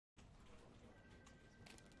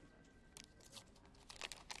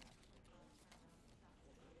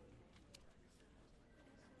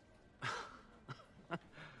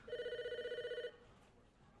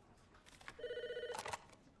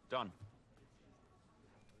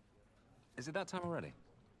Is it that time already?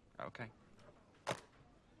 Okay.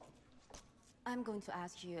 I'm going to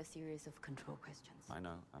ask you a series of control questions. I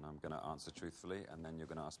know, and I'm going to answer truthfully, and then you're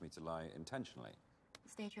going to ask me to lie intentionally.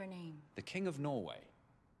 State your name. The King of Norway.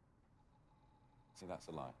 See, that's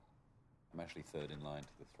a lie. I'm actually third in line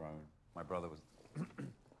to the throne. My brother was...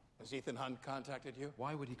 Has Ethan Hunt contacted you?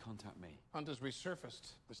 Why would he contact me? Hunt has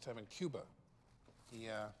resurfaced, this time in Cuba. He,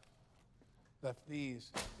 left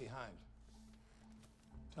these behind.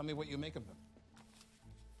 Tell me what you make of them.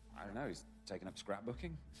 I don't know, he's taken up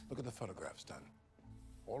scrapbooking. Look at the photographs, Dunn.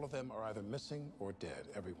 All of them are either missing or dead,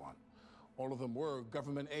 everyone. All of them were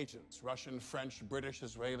government agents, Russian, French, British,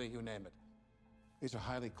 Israeli, you name it. These are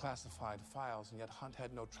highly classified files, and yet Hunt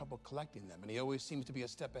had no trouble collecting them, and he always seems to be a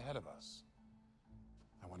step ahead of us.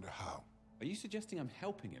 I wonder how. Are you suggesting I'm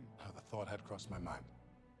helping him? How the thought had crossed my mind.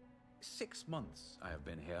 6 months I have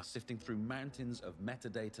been here, sifting through mountains of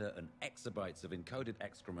metadata and exabytes of encoded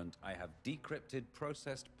excrement. I have decrypted,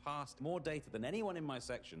 processed, passed more data than anyone in my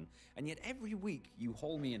section, and yet every week you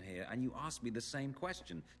haul me in here and you ask me the same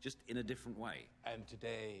question, just in a different way. And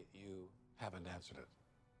today you haven't answered it.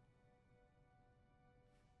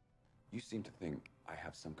 You seem to think I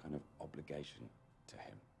have some kind of obligation to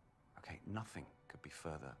him. Okay, nothing could be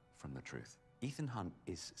further from the truth. Ethan Hunt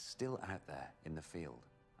is still out there in the field,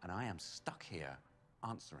 and I am stuck here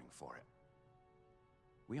answering for it.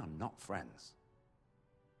 We are not friends.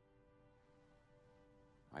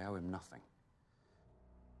 I owe him nothing.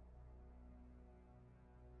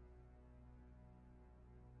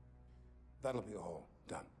 That'll be all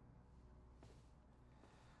done.